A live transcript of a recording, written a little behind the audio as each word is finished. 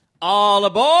All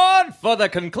aboard for the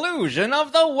conclusion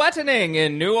of the Wettening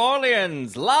in New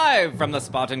Orleans, live from the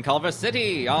spot in Culver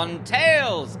City on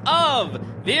Tales of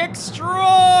the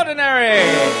Extraordinary.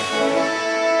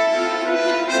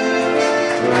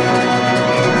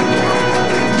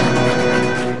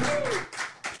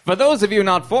 For those of you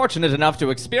not fortunate enough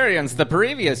to experience the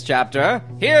previous chapter,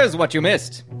 here's what you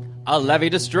missed. A levee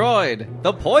destroyed,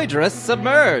 the Poydras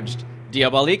submerged,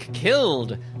 Diabolique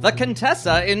killed, the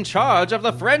Contessa in charge of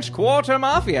the French Quarter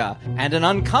Mafia, and an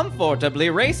uncomfortably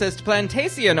racist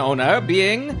plantation owner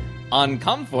being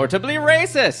uncomfortably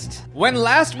racist. When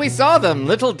last we saw them,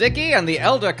 Little Dicky and the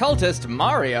elder cultist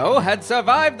Mario had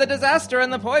survived the disaster in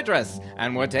the Poydras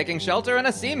and were taking shelter in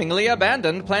a seemingly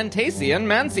abandoned plantation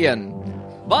mansion.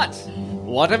 But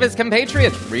what of his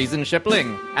compatriot, Reason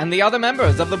Shipling, and the other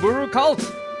members of the Buru cult?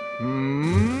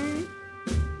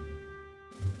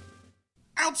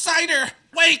 Outsider,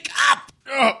 wake up!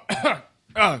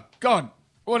 Oh, God,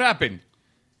 what happened?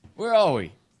 Where are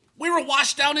we? We were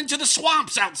washed down into the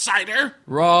swamps, Outsider.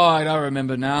 Right, I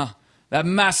remember now. That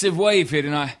massive wave hit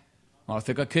and I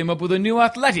think I came up with a new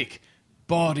athletic.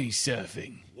 Body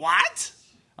surfing. What?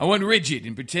 I went rigid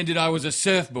and pretended I was a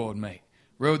surfboard, mate.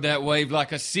 Rode that wave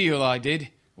like a seal, I did.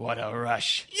 What a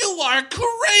rush. You are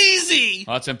crazy!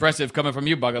 That's impressive coming from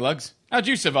you, Buggerlugs. How'd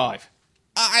you survive?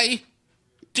 I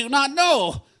do not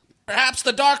know. Perhaps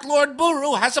the Dark Lord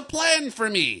Buru has a plan for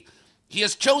me. He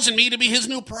has chosen me to be his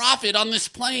new prophet on this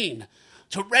plane,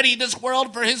 to ready this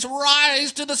world for his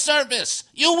rise to the surface.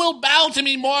 You will bow to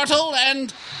me, mortal,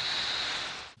 and...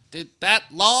 Did that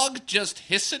log just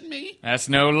hiss at me? That's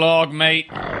no log, mate.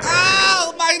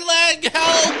 Ow! My leg,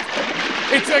 help!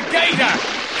 It's a gator!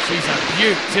 She's a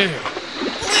beaut, too.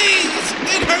 Please!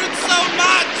 It hurts so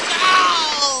much!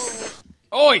 Ow!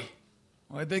 Oi!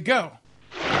 Where'd they go?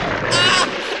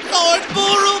 Lord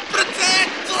Buru, protect!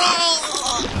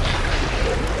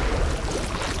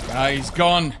 He's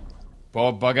gone.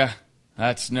 Poor bugger.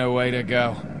 That's no way to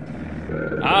go.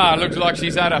 Looks like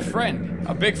she's had a friend.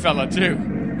 A big fella, too.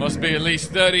 Must be at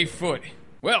least 30 foot.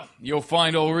 Well, you'll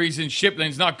find old Reason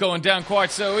Shipling's not going down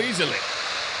quite so easily.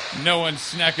 No one's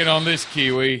snacking on this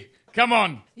Kiwi. Come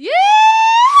on. Yeah!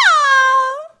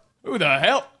 Who the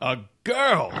hell? A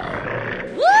girl.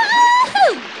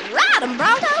 Woohoo! Ride 'em,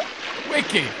 Bronco!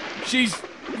 Wicked. She's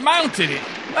mounted it.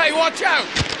 Hey, watch out.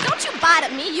 Don't you bite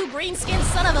at me, you green-skinned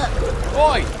son of a...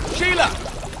 Oi, Sheila.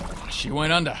 She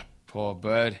went under. Poor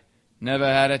bird. Never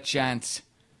had a chance.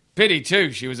 Pity,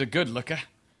 too. She was a good looker.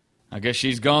 I guess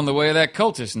she's gone the way of that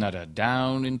cultist nutter.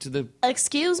 Down into the...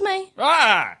 Excuse me?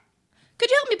 Ah! Could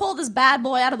you help me pull this bad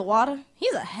boy out of the water?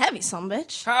 He's a heavy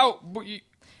sumbitch. How?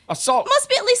 Assault? Must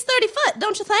be at least 30 foot,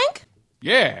 don't you think?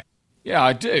 Yeah. Yeah,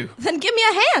 I do. Then give me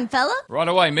a hand, fella. Right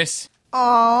away, miss.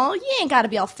 Aw, you ain't gotta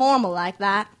be all formal like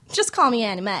that. Just call me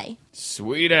Annie Mae.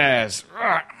 Sweet ass.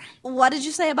 What did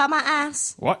you say about my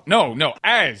ass? What? No,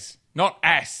 as. Not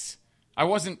ass.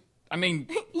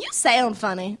 You sound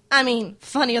funny.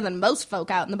 Funnier than most folk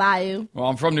out in the bayou. Well,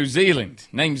 I'm from New Zealand.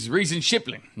 Name's Reason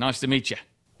Shipling. Nice to meet you.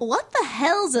 What the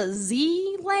hell's a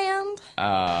Z-land? Look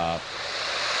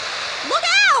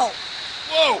out!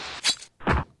 Whoa!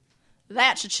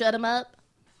 That should shut him up.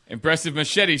 Impressive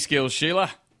machete skills,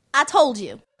 Sheila. I told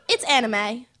you. It's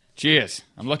anime. Cheers.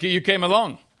 I'm lucky you came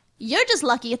along. You're just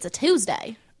lucky it's a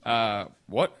Tuesday.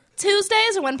 What?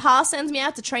 Tuesdays are when Pa sends me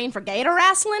out to train for gator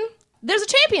wrestling. There's a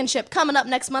championship coming up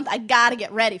next month I gotta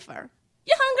get ready for.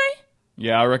 You hungry?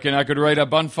 Yeah, I reckon I could rate a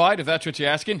bun fight if that's what you're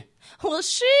asking. Well,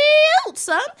 shoot,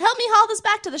 son. Help me haul this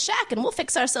back to the shack and we'll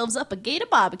fix ourselves up a gator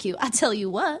barbecue. I tell you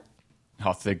what.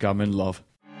 I think I'm in love.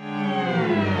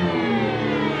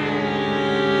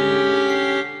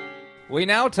 We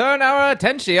now turn our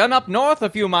attention up north a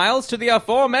few miles to the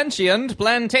aforementioned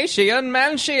Plantation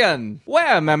Mansion,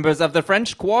 where members of the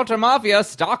French Quarter Mafia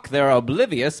stalk their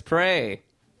oblivious prey.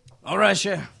 All right,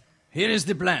 Sheriff. Here is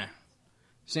the plan.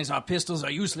 Since our pistols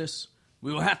are useless,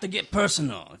 we will have to get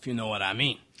personal, if you know what I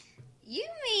mean. You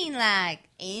mean like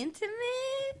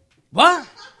intimate? What?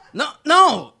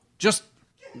 No. Just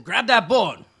grab that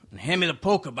board and hand me the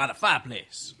poker by the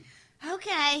fireplace.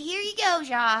 Okay, here you go,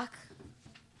 Jacques.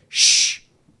 Shh!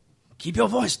 Keep your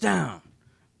voice down.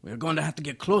 We're going to have to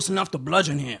get close enough to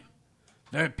bludgeon him.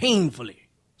 Very painfully.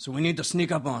 So we need to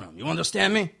sneak up on him. You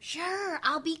understand me? Sure,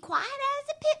 I'll be quiet as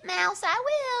a pit mouse, I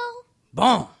will.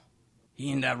 Bon.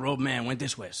 He and that robe man went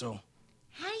this way, so...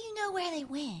 How do you know where they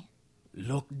went?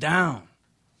 Look down.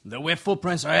 The wet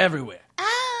footprints are everywhere.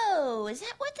 Oh, is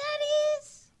that what that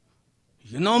is?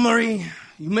 You know, Marie,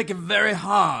 you make it very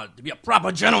hard to be a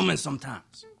proper gentleman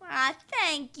sometimes. Why,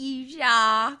 thank you,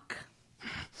 Jacques.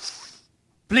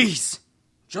 Please,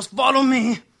 just follow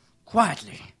me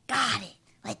quietly. Got it.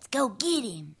 Let's go get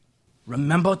him.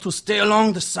 Remember to stay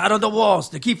along the side of the walls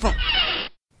to keep from...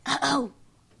 Uh-oh.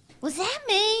 Was that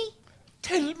me?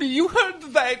 Tell me you heard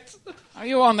that. Are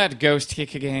you on that ghost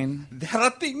kick again? There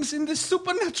are things in the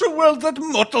supernatural world that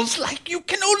mortals like you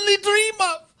can only dream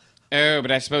of. Oh,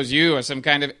 but I suppose you are some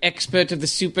kind of expert of the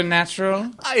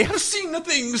supernatural? I have seen the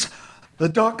things. The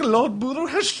Dark Lord Buru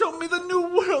has shown me the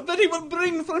new world that he will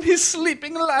bring from his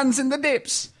sleeping lands in the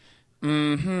depths.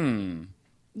 Mm-hmm.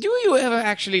 Do you ever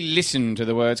actually listen to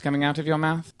the words coming out of your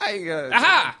mouth?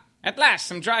 Aha! At last,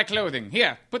 some dry clothing.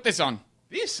 Here, put this on.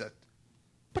 This?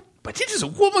 But it is a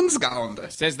woman's gown.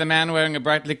 Says the man wearing a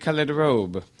brightly colored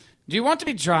robe. Do you want to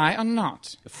be dry or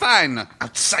not? Fine,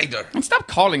 outsider. And stop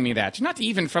calling me that. You're not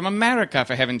even from America,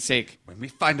 for heaven's sake. When we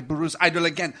find Buru's idol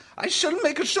again, I shall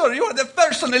make sure you are the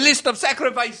first on the list of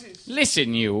sacrifices.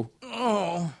 Listen, you.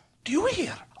 Oh, do you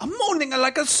hear? A moaning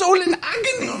like a soul in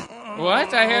agony.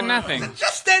 What? I heard nothing.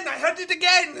 Just then, I heard it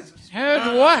again.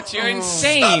 Heard what? You're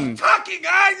insane. Stop talking,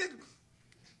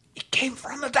 It came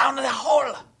from down in the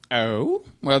hole. Oh?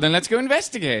 Well, then let's go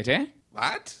investigate, eh?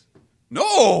 What? No!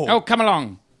 Oh, come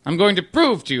along. I'm going to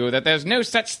prove to you that there's no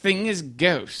such thing as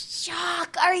ghosts.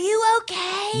 Jock, are you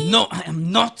okay? No, I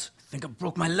am not. I think I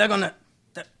broke my leg on it.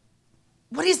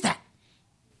 What is that?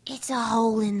 It's a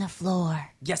hole in the floor.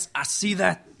 Yes, I see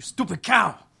that, you stupid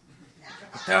cow.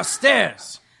 But there are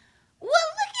stairs. Well,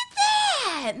 look at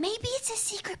that. Maybe it's a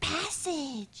secret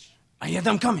passage. I hear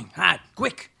them coming. Hide,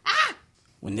 quick. Ah!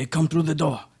 When they come through the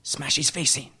door, smash his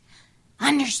face in.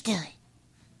 Understood.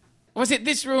 Was it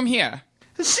this room here?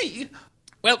 See?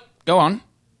 Well, go on.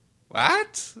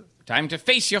 What? Time to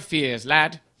face your fears,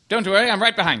 lad. Don't worry, I'm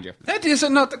right behind you. That is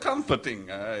not comforting.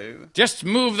 Just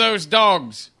move those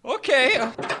dogs. Okay.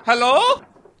 Hello?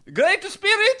 Great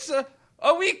spirits?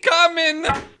 Are we coming?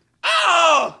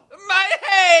 Oh! My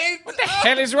head! What the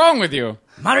hell is wrong with you?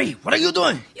 Mari, what are you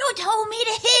doing? You told me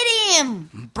to hit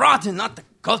him. Broughton, not the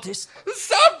cultist.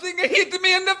 Something hit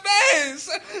me in the face!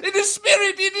 The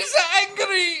spirit, it is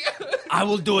angry! I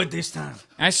will do it this time.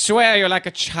 I swear you're like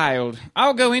a child.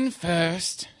 I'll go in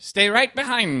first. Stay right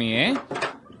behind me, eh?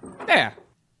 There.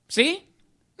 See?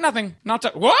 Nothing. Not a...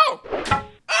 Whoa!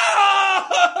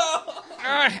 Oh!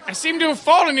 I seem to have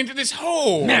fallen into this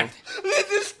hole. Merde.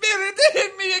 The spirit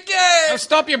hit me again! Now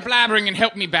stop your blabbering and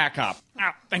help me back up.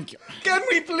 Ah, thank you. Can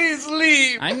we please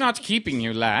leave? I'm not keeping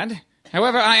you, lad.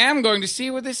 However, I am going to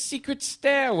see where this secret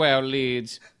stairwell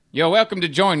leads. You're welcome to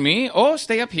join me, or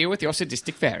stay up here with your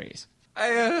sadistic fairies.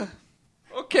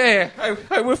 Okay,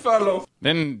 I will follow.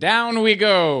 Then down we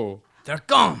go. They're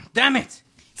gone, damn it.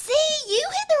 See, you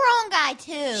hit the wrong guy,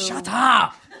 too. Shut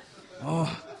up.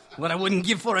 Oh, what I wouldn't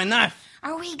give for a knife.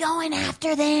 Are we going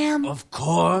after them? Of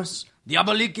course.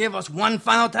 Diabolik gave us one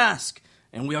final task,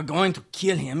 and we are going to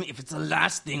kill him if it's the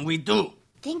last thing we do.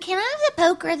 Then can I have the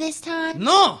poker this time?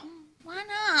 No, Why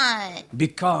not?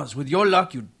 because with your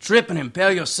luck, you'd trip and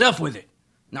impale yourself with it.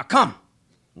 Now come.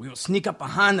 We will sneak up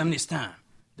behind them this time.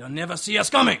 They'll never see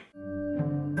us coming.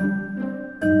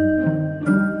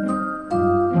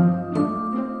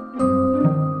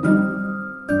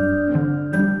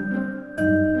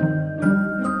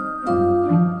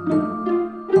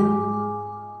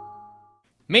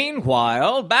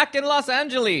 Meanwhile, back in Los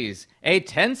Angeles, a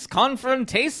tense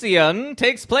confrontation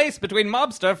takes place between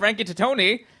mobster Frankie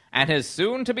Titoni and his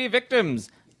soon-to-be victims,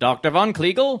 Dr. Von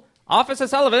Kliegel, Officer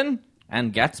Sullivan,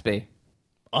 and Gatsby.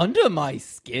 Under my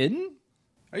skin?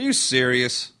 Are you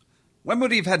serious? When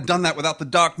would he have had done that without the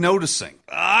doc noticing?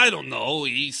 I don't know.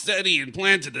 He said he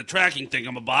implanted the tracking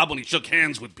thingamabob when he shook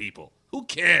hands with people. Who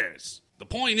cares? The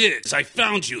point is, I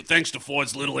found you thanks to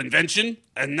Ford's little invention,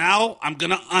 and now I'm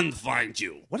gonna unfind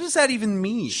you. What does that even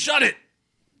mean? Shut it!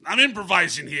 I'm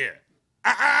improvising here.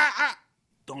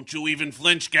 Don't you even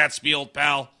flinch, Gatsby, old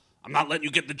pal. I'm not letting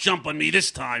you get the jump on me this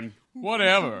time.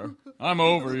 Whatever. I'm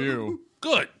over you.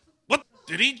 Good. What?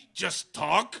 Did he just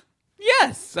talk?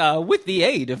 Yes, with the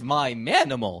aid of my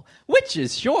manimal, which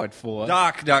is short for...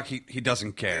 Doc, he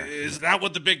doesn't care. Is that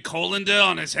what the big colon there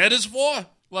on his head is for?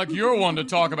 Like you're one to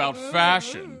talk about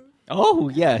fashion. Oh,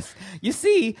 yes. You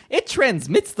see, it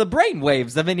transmits the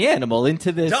brainwaves of an animal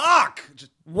into this... Doc!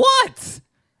 What?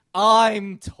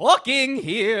 I'm talking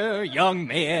here, young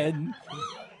man.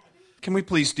 Can we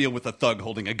please deal with a thug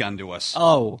holding a gun to us?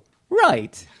 Oh,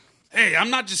 right. Hey, I'm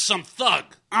not just some thug.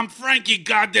 I'm Frankie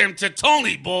goddamn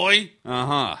Titoni, boy.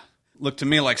 Uh-huh. Look to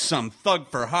me like some thug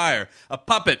for hire. A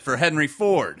puppet for Henry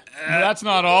Ford. That's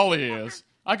not all he is.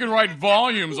 I could write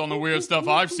volumes on the weird stuff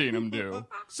I've seen him do.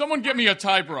 Someone get me a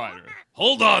typewriter.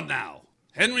 Hold on now.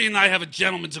 Henry and I have a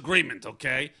gentleman's agreement,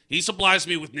 okay? He supplies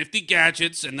me with nifty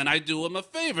gadgets, and then I do him a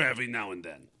favor every now and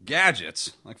then.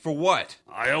 Gadgets? Like for what?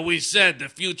 I always said the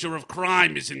future of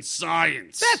crime is in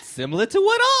science. That's similar to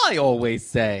what I always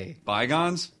say.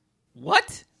 Bygones?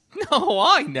 What? No,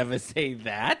 I never say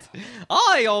that.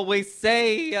 I always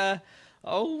say,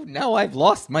 now I've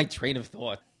lost my train of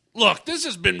thought. Look, this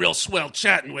has been real swell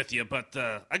chatting with you, but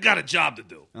I got a job to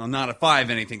do. Well, not if I have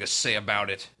anything to say about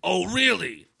it. Oh,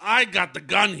 really? I got the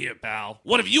gun here, pal.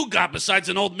 What have you got besides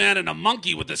an old man and a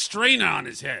monkey with a strainer on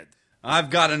his head? I've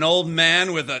got an old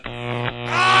man with an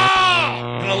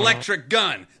electric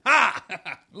gun. Ha!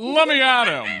 Let me at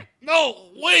him. No,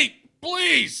 wait,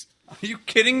 please. Are you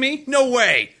kidding me? No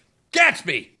way.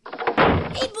 Gatsby!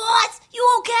 Hey, boss,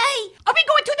 you okay? Are we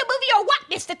going to the movie or what,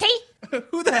 Mr. T?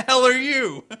 Who the hell are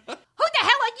you? Who the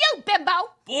hell are you, bimbo?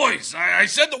 Boys, I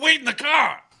said to wait in the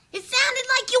car. It sounded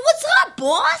like you. What's up,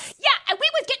 boss? Yeah, and we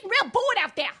was getting real bored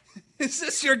out there. Is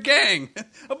this your gang?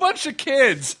 A bunch of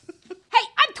kids. Hey,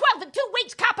 I'm 12 and 2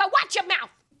 weeks, copper. Watch your mouth.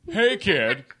 Hey,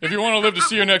 kid, if you want to live to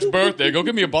see your next birthday, go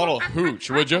give me a bottle of hooch,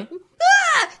 would you?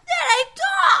 Ah, that ain't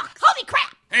talk. Holy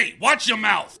crap. Hey, watch your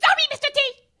mouth. Sorry, Mr. T.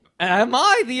 Am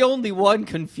I the only one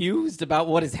confused about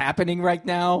what is happening right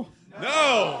now?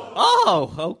 No!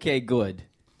 Oh, okay, good.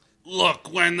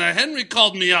 Look, when Henry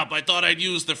called me up, I thought I'd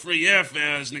use the free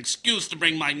airfare as an excuse to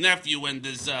bring my nephew and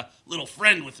his little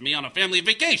friend with me on a family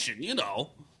vacation, you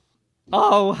know.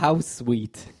 Oh, how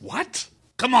sweet. What?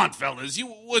 Come on, fellas,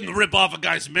 you wouldn't rip off a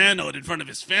guy's manhood in front of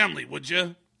his family, would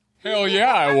you? Hell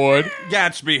yeah, I would.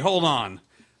 Gatsby, hold on.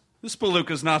 This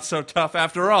Palooka's not so tough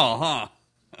after all, huh?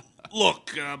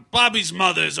 Look, Bobby's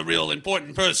mother is a real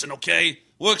important person, okay?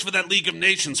 Works for that League of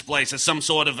Nations place as some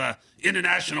sort of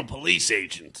international police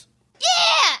agent.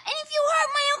 Yeah, and if you hurt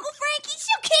my Uncle Frankie,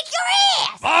 she'll kick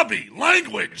your ass. Bobby,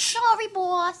 language! Sorry,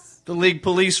 boss. The League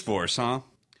Police Force, huh?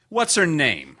 What's her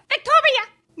name? Victoria.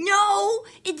 No,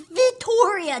 it's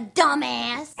Victoria,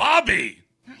 dumbass. Bobby!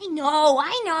 I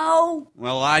know.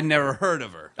 Well, I never heard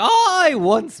of her. I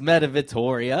once met a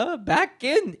Vittoria back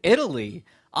in Italy.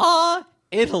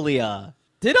 Italia.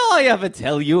 Did I ever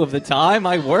tell you of the time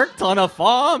I worked on a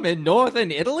farm in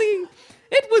northern Italy?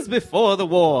 It was before the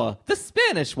war. The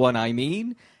Spanish one, I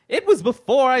mean. It was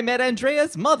before I met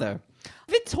Andrea's mother.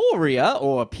 Vittoria,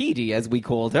 or Petey as we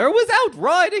called her, was out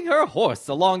riding her horse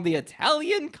along the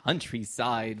Italian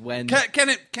countryside when... Can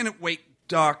it wait,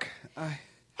 Doc? Hey,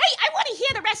 I want to hear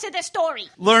the rest of the story.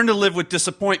 Learn to live with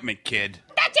disappointment, kid.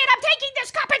 That's it, I'm taking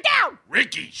this copper down.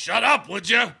 Ricky, shut up, would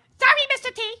you? Sorry,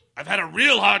 Mr. T. I've had a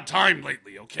real hard time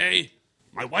lately, okay?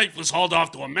 My wife was hauled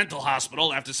off to a mental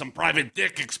hospital after some private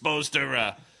dick exposed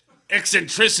her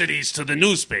eccentricities to the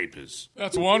newspapers.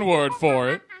 That's one word for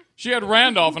it. She had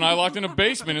Randolph and I locked in a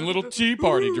basement in little tea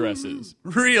party dresses.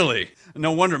 Really?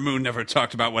 No wonder Moon never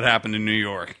talked about what happened in New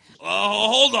York.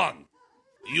 Hold on.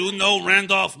 You know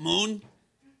Randolph Moon?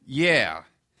 Yeah,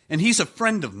 and he's a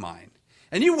friend of mine.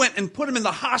 And you went and put him in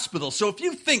the hospital, so if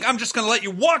you think I'm just going to let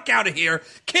you walk out of here,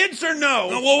 kids or no...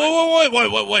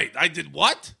 Wait. I did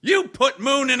what? You put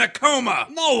Moon in a coma!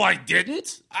 No, I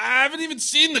didn't. I haven't even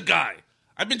seen the guy.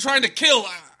 I've been trying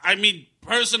to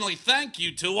personally thank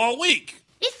you two all week.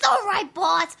 It's all right,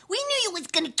 boss. We knew you was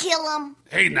gonna kill him.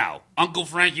 Hey now, Uncle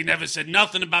Frankie never said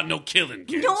nothing about no killing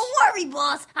kids. Don't worry,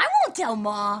 boss. I won't tell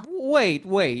Ma. Wait.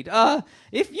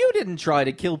 If you didn't try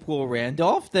to kill poor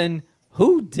Randolph, then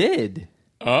who did?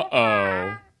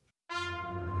 Uh-oh.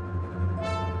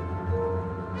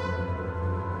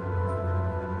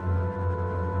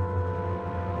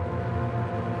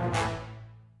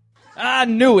 I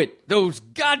knew it! Those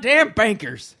goddamn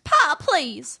bankers! Pa,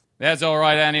 please. That's all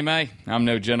right, Annie Mae. I'm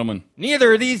no gentleman.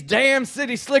 Neither are these damn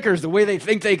city slickers the way they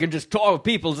think they can just toy with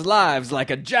people's lives like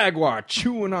a jaguar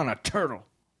chewing on a turtle.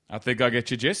 I think I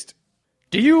get your gist.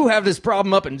 Do you have this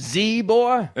problem up in Z,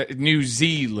 boy? New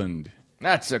Zealand.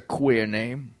 That's a queer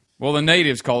name. Well, the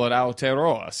natives call it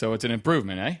Aotearoa, so it's an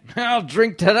improvement, eh? I'll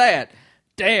drink to that.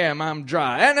 Damn, I'm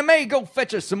dry. Anna Mae, go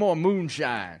fetch us some more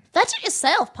moonshine. Fetch it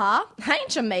yourself, Pa. I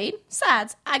ain't your maid.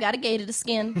 Besides, I got a gator to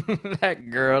skin. That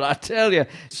girl, I tell you,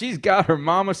 she's got her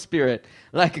mama spirit.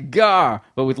 Like a gar,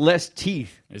 but with less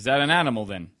teeth. Is that an animal,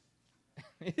 then?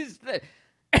 Is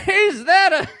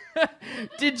that a...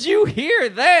 Did you hear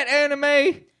that, Anna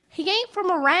Mae? He ain't from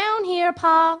around here,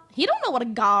 Pa. He don't know what a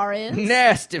gar is.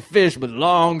 Nasty fish with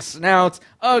long snouts,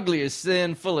 ugly as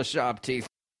sin, full of sharp teeth.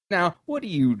 Now, what do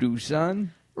you do,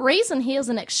 son? Reason he is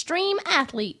an extreme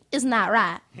athlete, isn't that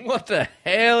right? What the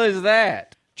hell is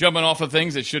that? Jumping off of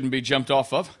things that shouldn't be jumped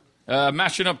off of.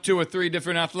 Mashing up 2 or 3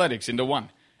 different athletics into one.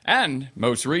 And,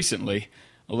 most recently,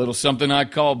 a little something I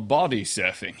call body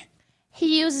surfing.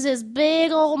 He uses his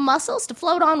big old muscles to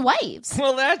float on waves.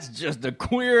 Well, that's just the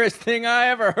queerest thing I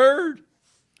ever heard.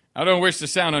 I don't wish to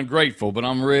sound ungrateful, but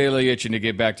I'm really itching to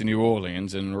get back to New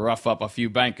Orleans and rough up a few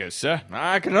bankers, sir.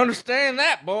 I can understand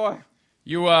that, boy.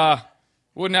 You,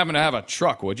 wouldn't happen to have a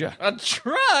truck, would you? A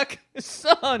truck?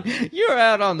 Son, you're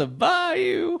out on the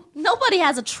bayou. Nobody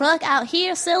has a truck out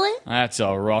here, silly. That's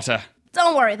a rotter.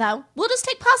 Don't worry, though. We'll just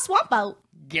take Pa's swamp boat.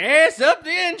 Gas up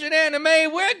the engine, Anime.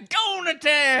 We're going to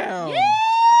town. Yeah!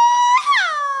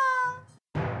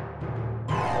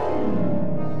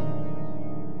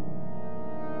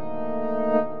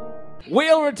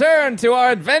 We'll return to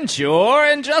our adventure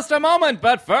in just a moment,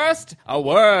 but first, a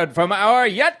word from our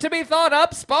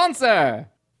yet-to-be-thought-up sponsor.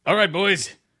 All right,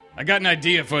 boys. I got an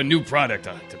idea for a new product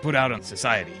to put out on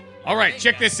society. All right,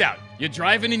 check this out. You're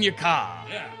driving in your car.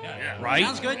 Yeah. Right?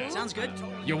 Sounds good.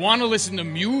 You want to listen to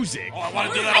music. Oh, I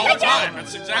want to do that all the time.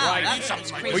 That's exactly That sounds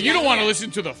crazy. Well, you don't want to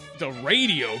listen to the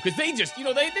radio, because they just, they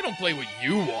don't play what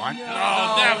you want.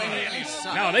 No, definitely.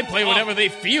 No, they play whatever they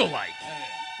feel like.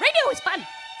 Radio is fun.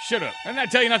 Shut up. Didn't I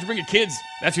tell you not to bring your kids?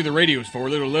 That's who the radio's for,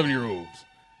 little 11-year-olds.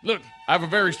 Look, I have a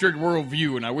very strict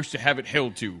worldview, and I wish to have it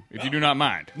held to, if you do not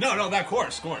mind. No, of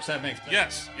course, that makes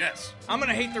sense. Yes. I'm going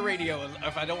to hate the radio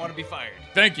if I don't want to be fired.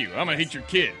 Thank you. I'm going to hate your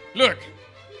kid. Look,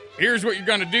 here's what you're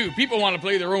going to do. People want to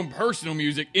play their own personal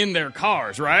music in their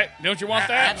cars, right? Don't you want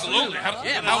that? Absolutely. How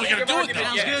are we going to do it, then?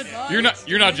 Sounds good.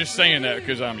 You're not just saying that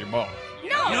because I'm your boss. No.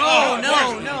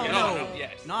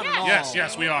 Not at all.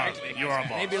 Yes, we are. You are a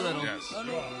boss. Maybe a little. Yes. All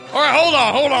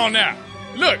right, hold on now.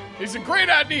 Look, it's a great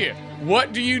idea.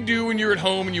 What do you do when you're at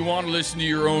home and you want to listen to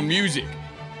your own music?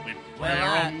 We play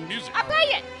our own music. I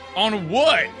play it. On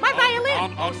what? My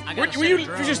violin. Will you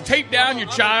just tape down your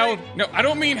child? No, I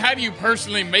don't mean how do you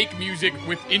personally make music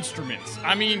with instruments.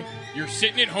 I mean, you're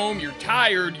sitting at home, you're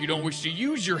tired, you don't wish to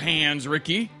use your hands,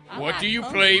 Ricky. What do you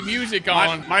play music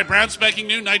on? My brand spanking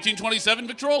new 1927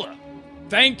 Victrola.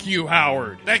 Thank you,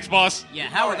 Howard. Thanks, boss. Yeah,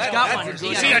 Howard's got one.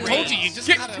 See, I told you. You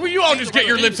just Will you all just get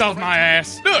your lips off my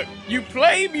ass? Look, you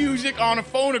play music on a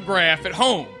phonograph at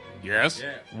home. Yes.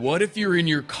 What if you're in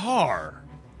your car,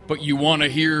 but you want to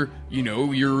hear,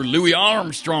 your Louis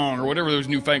Armstrong or whatever those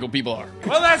newfangled people are?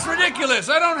 Well, that's ridiculous.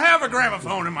 I don't have a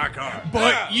gramophone in my car.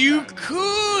 But you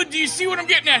could. Do you see what I'm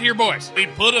getting at here, boys? We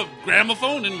put a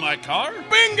gramophone in my car?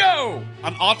 Bingo!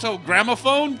 An auto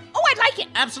gramophone? Oh, I like it.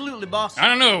 Absolutely, boss. I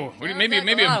don't know. Maybe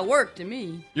a lot of work to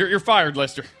me. You're fired,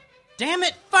 Lester. Damn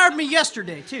it, fired me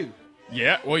yesterday, too.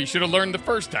 Yeah, well, you should have learned the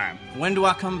first time. When do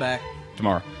I come back?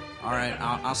 Tomorrow. All right,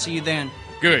 I'll see you then.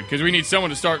 Good, because we need someone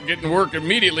to start getting to work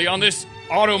immediately on this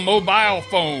automobile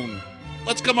phone.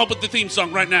 Let's come up with the theme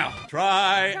song right now.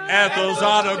 Try Ethel's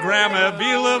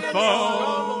autogramophile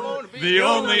phone. The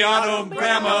only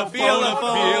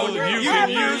autogramophile you can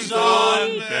use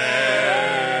on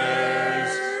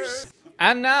theirs.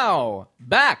 And now,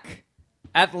 back,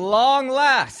 at long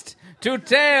last, to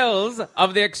Tales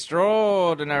of the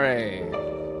Extraordinary.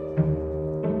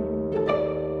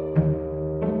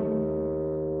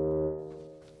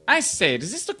 I say,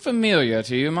 does this look familiar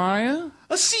to you, Mario?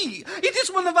 See, it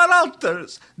is one of our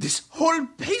altars. This whole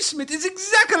basement is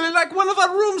exactly like one of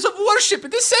our rooms of worship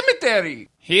at the cemetery.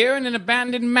 Here in an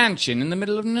abandoned mansion in the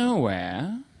middle of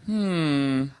nowhere?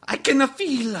 I can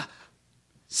feel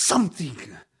something.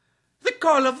 The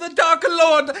call of the Dark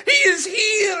Lord. He is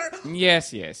here.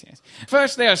 Yes.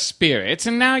 First they are spirits,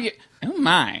 and now you... Oh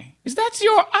my, is that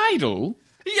your idol?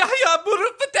 Yahya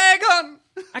Buruk the Dagon.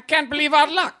 I can't believe our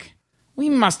luck. We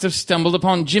must have stumbled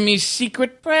upon Jimmy's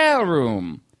secret prayer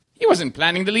room. He wasn't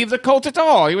planning to leave the cult at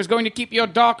all. He was going to keep your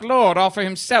Dark Lord all for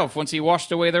himself once he washed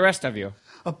away the rest of you.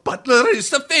 A butler is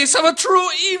the face of a true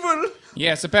evil.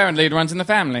 Yes, apparently it runs in the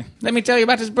family. Let me tell you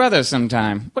about his brother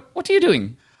sometime. What are you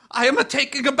doing? I am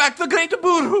taking back the great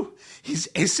Buru. His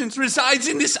essence resides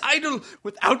in this idol.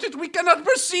 Without it, we cannot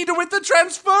proceed with the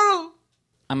transferal.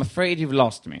 I'm afraid you've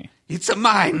lost me. It's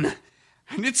mine,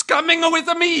 and it's coming with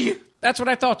me. That's what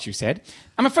I thought you said.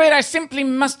 I'm afraid I simply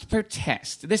must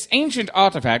protest. This ancient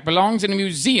artifact belongs in a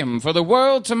museum for the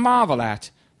world to marvel at.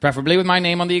 Preferably with my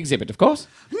name on the exhibit, of course.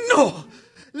 No!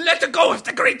 Let go of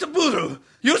the great Buru.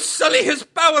 You sully his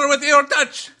power with your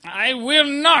touch. I will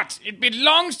not. It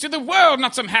belongs to the world,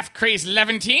 not some half-crazed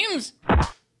Levantines.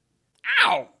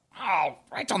 Ow! Oh,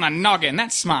 right on the noggin.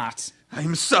 That's smart.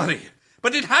 I'm sorry,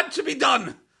 but it had to be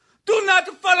done. Do not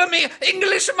follow me,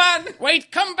 Englishman!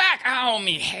 Wait, come back! Ow,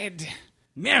 me head.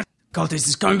 Merde, cultist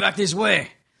is coming back this way.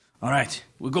 All right,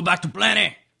 we'll go back to plan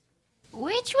A.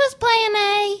 Which was plan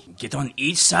A? Get on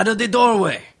each side of the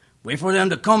doorway. Wait for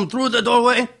them to come through the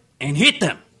doorway and hit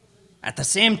them at the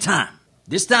same time.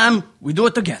 This time, we do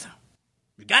it together.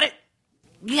 You got it?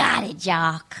 Got it,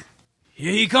 Jock.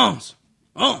 Here he comes.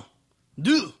 1,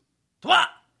 2, 3.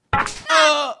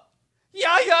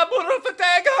 Ja, Burro,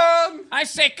 verteidigen! I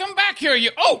say, come back here, you...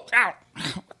 Oh, ow!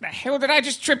 What the hell did I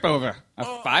just trip over?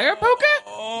 A fire poker?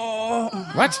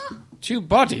 What? 2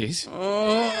 bodies?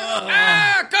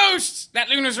 Ghosts! That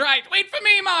Luna's right. Wait for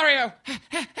me, Mario!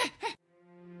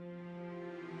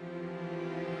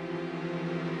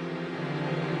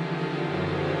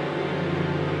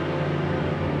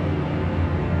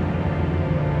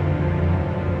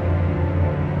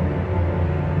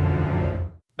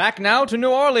 Back now to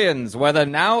New Orleans, where the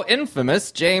now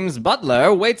infamous James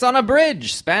Butler waits on a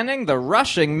bridge spanning the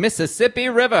rushing Mississippi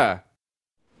River.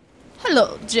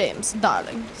 Hello, James,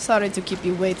 darling. Sorry to keep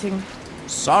you waiting.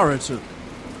 Sorry to...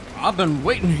 I've been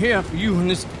waiting here for you in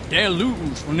this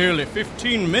deluge for nearly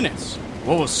 15 minutes.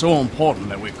 What was so important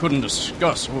that we couldn't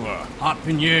discuss over a hot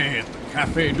beignet at the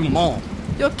Café du Monde?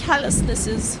 Your callousness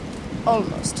is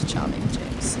almost charming,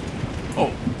 James.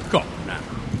 Oh, come on now.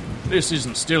 This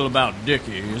isn't still about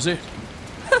Dickie, is it?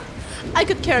 I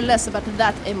could care less about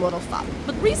that immoral fop,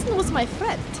 but Reason was my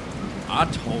friend. I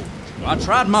told you, I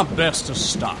tried my best to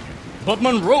stop him, but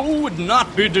Monroe would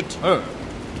not be deterred.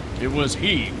 It was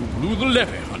he who blew the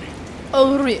levee, honey.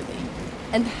 Oh, really?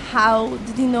 And how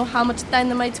did he know how much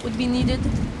dynamite would be needed?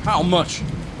 How much?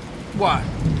 Why,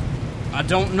 I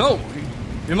don't know.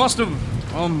 He must have,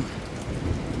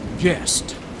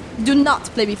 guessed. Do not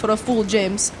play me for a fool,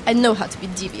 James. I know how to be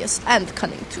devious and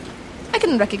cunning, too. I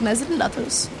can recognize it in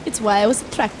others. It's why I was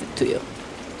attracted to you.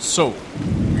 So,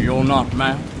 you're not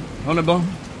mad, Honeybun?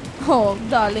 Oh,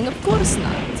 darling, of course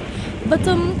not. But,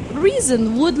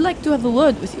 Reason would like to have a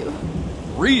word with you.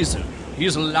 Reason?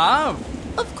 He's alive?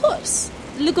 Of course.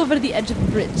 Look over the edge of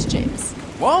the bridge, James.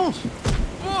 What?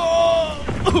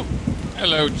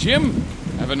 Hello, Jim.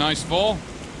 Have a nice fall.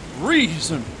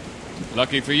 Reason?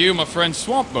 Lucky for you, my friend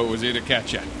Swampboat was here to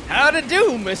catch you. How to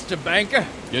do, Mr. Banker?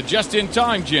 You're just in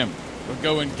time, Jim. We're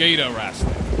going gator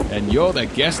wrestling. And you're the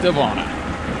guest of honor.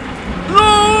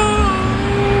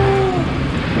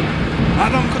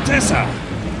 Madame Contessa,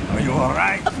 are you all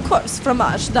right? Of course,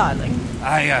 Fromage, darling.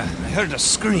 I heard a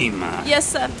scream. Yes,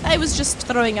 sir. I was just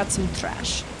throwing out some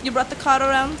trash. You brought the car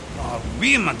around?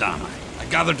 Oui, madame. I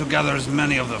gathered together as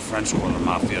many of the French Quarter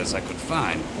Mafia as I could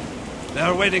find. They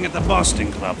are waiting at the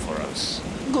Boston Club for us.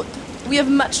 Good. We have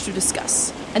much to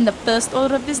discuss. And the first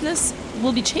order of business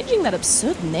will be changing that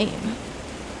absurd name.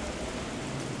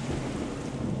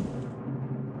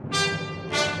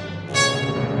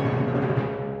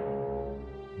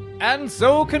 And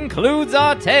so concludes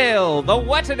our tale, The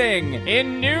Wetting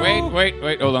in New...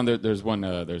 Wait, hold on. There's one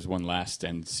last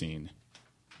end scene.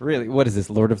 Really? What is this,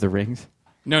 Lord of the Rings?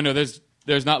 No, there's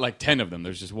not like 10 of them.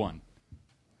 There's just one.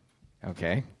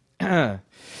 Okay.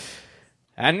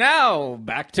 And now,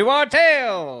 back to our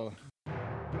tale.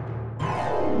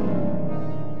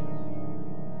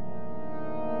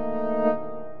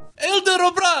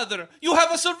 Elder brother, you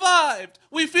have survived.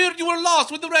 We feared you were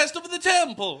lost with the rest of the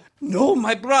temple. No,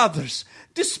 my brothers.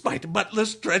 Despite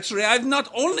Butler's treachery, I've not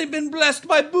only been blessed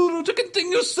by Buru to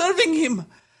continue serving him,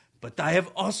 but I have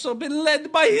also been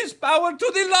led by his power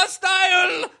to the Lost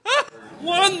Isle.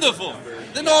 Wonderful.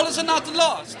 Then all is not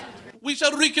lost. We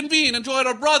shall reconvene and join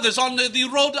our brothers on the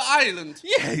Rhode Island.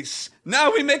 Yes.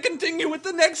 Now we may continue with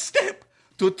the next step.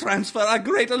 To transfer our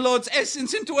greater Lord's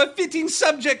essence into a fitting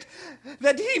subject,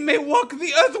 that he may walk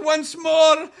the earth once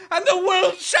more, and the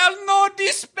world shall know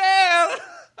despair.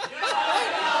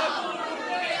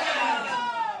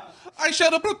 I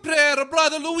shall prepare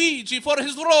Brother Luigi for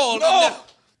his role. No!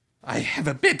 I have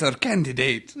a better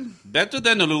candidate. Better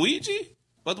than Luigi?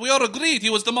 But we all agreed he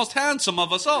was the most handsome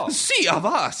of us all. See, of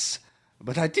us.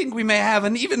 But I think we may have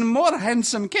an even more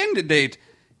handsome candidate.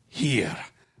 Here,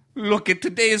 look at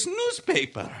today's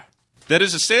newspaper. There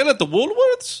is a sale at the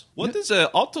Woolworths? What is an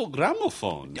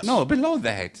autogramophone? No, below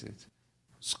that.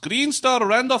 Screen star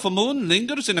Randolph Moon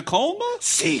lingers in a coma?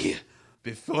 See,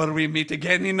 before we meet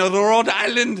again in Rhode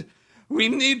Island, we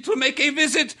need to make a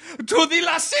visit to the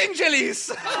Los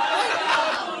Angeles.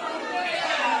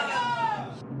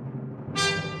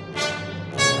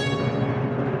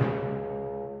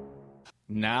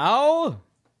 Now?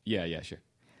 Yeah, sure.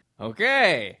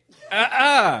 Okay.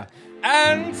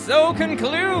 And so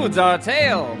concludes our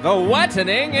tale, The Wetting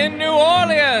in New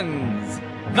Orleans.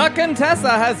 The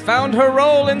Contessa has found her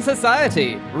role in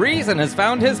society, Reason has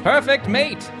found his perfect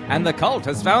mate, and the cult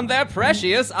has found their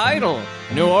precious idol.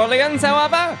 New Orleans,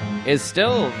 however, is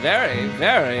still very,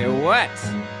 very wet.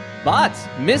 But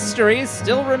mysteries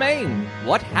still remain.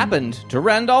 What happened to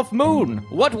Randolph Moon?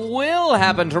 What will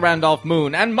happen to Randolph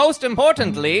Moon? And most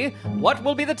importantly, what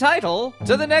will be the title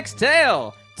to the next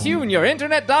tale? Tune your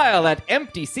internet dial at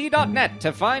emptyc.net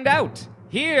to find out.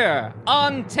 Here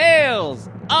on Tales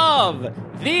of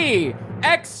the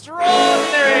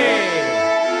Extraordinary!